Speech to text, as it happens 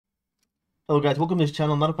Hello guys, welcome to this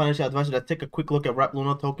channel. I'm not a financial advisor. Let's take a quick look at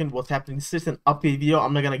Wluna token. What's happening? This is an update video.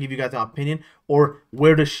 I'm not gonna give you guys an opinion or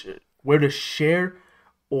where to share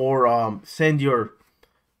or send your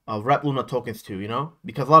Wluna tokens to.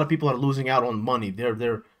 Because a lot of people are losing out on money.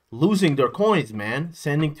 They're losing their coins, man,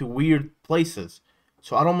 sending to weird places.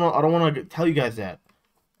 So I don't want to tell you guys that.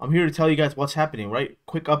 I'm here to tell you guys what's happening. Right?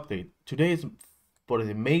 Quick update. Today is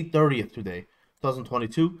May 30th today,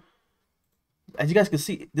 2022. As you guys can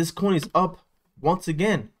see, this coin is up once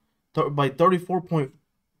again by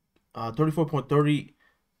 34.38%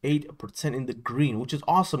 in the green, which is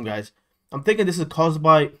awesome, guys. I'm thinking this is caused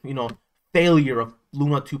by failure of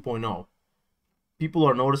Luna 2.0. People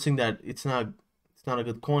are noticing that it's not a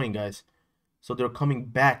good coin, guys. So they're coming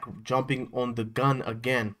back, jumping on the gun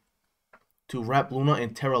again to Wluna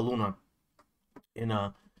and Terra Luna. And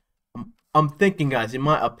I'm thinking, guys, in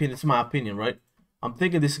my opinion, it's my opinion, right? I'm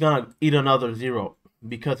thinking this is gonna eat another zero,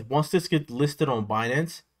 because once this gets listed on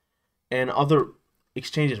Binance and other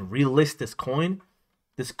exchanges relist this coin,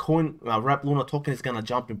 Wluna token is gonna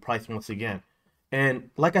jump in price once again.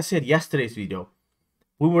 And like I said yesterday's video,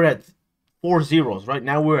 we were at 4 zeros. Right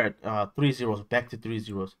now we're at 3 zeros, back to 3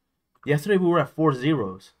 zeros. Yesterday we were at 4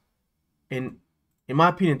 zeros, and in my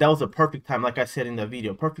opinion that was a perfect time. Like I said in the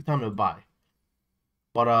video, perfect time to buy.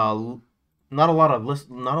 But not a lot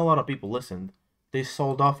of people listened. They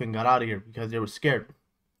sold off and got out of here because they were scared.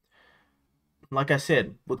 Like I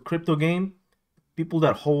said, with crypto game, people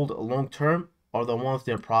that hold long term are the ones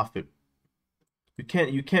that profit. You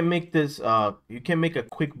can't make this you can't make a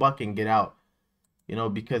quick buck and get out,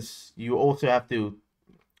 because you also have to,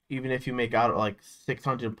 even if you make out like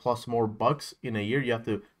 600 plus more bucks in a year, you have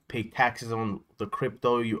to pay taxes on the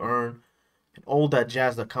crypto you earn and all that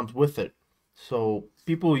jazz that comes with it. So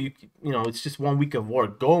people, it's just 1 week of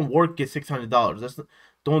work. Go and work, get $600.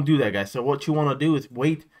 Don't do that, guys. So what you want to do is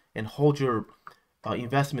wait and hold your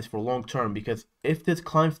investments for long term, because if this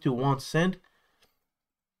climbs to 1 cent,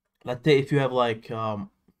 let's say if you have like 1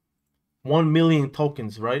 million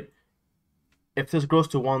tokens, right? If this grows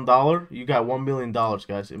to $1, you got $1 million,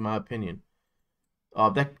 guys. In my opinion,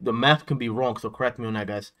 that the math can be wrong, so correct me on that,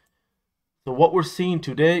 guys. So what we're seeing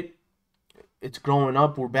today, it's growing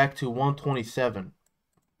up. We're back to 127.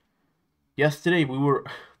 Yesterday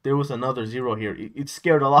there was another zero here. It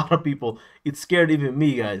scared a lot of people. It scared even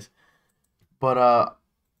me, guys. But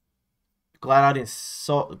glad I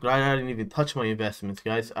didn't even touch my investments,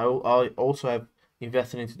 guys. I also have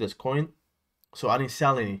invested into this coin, so I didn't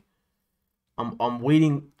sell any. I'm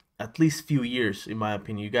waiting at least few years, in my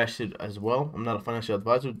opinion. You guys should as well. I'm not a financial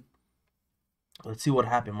advisor. Let's see what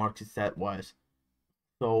happened market stat wise.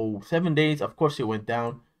 So 7 days, of course it went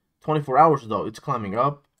down. 24 hours though, it's climbing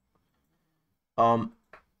up.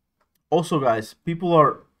 Also, guys, people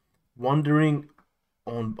are wondering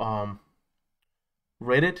on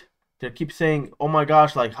Reddit. They keep saying, "Oh my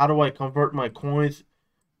gosh, like how do I convert my coins?"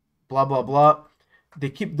 Blah blah blah.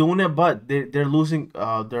 They keep doing it, but they're losing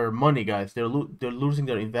their money, guys. They're losing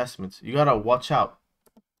their investments. You gotta watch out.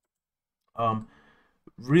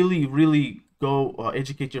 Really go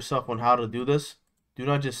educate yourself on how to do this. Do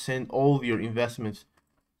not just send all of your investments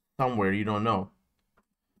somewhere you don't know.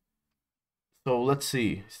 So let's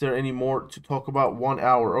see. Is there any more to talk about? 1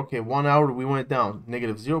 hour. Okay, 1 hour we went down.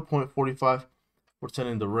 Negative 0.45%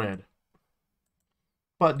 in the red.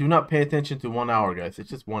 But do not pay attention to 1 hour, guys.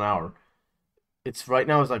 It's just 1 hour. It's right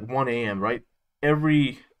now it's like 1 a.m., right?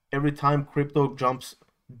 Every time crypto jumps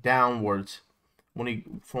downwards,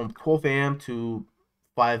 from 12 a.m. to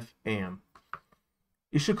 5 a.m.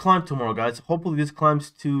 It should climb tomorrow, guys. Hopefully this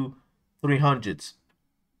climbs to 300s.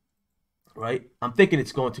 Right? I'm thinking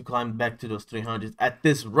it's going to climb back to those 300s at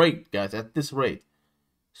this rate, guys. At this rate.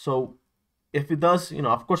 So if it does,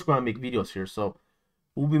 of course we're gonna make videos here. So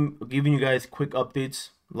we'll be giving you guys quick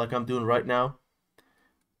updates like I'm doing right now.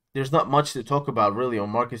 There's not much to talk about really on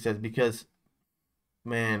market stats, because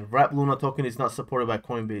man, Wluna token is not supported by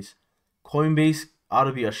Coinbase. Coinbase ought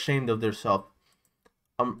to be ashamed of themselves.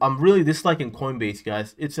 I'm really disliking Coinbase,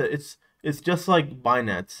 guys. It's just like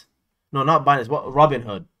Binance. No, not Binance. What?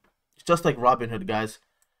 Robinhood. It's just like Robinhood, guys.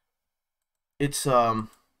 It's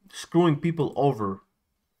screwing people over.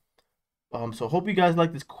 So hope you guys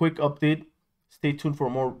like this quick update. Stay tuned for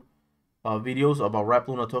more videos about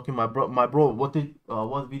Wluna token. My bro, what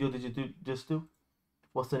video did you just do?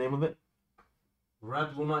 What's the name of it?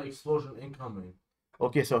 Wluna explosion incoming.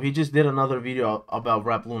 Okay, so he just did another video about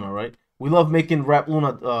Wluna, right? We love making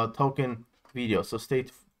Wluna token videos, so stay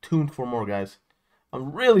tuned for more, guys.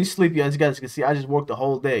 I'm really sleepy, as you guys can see. I just worked the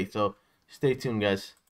whole day, so stay tuned, guys.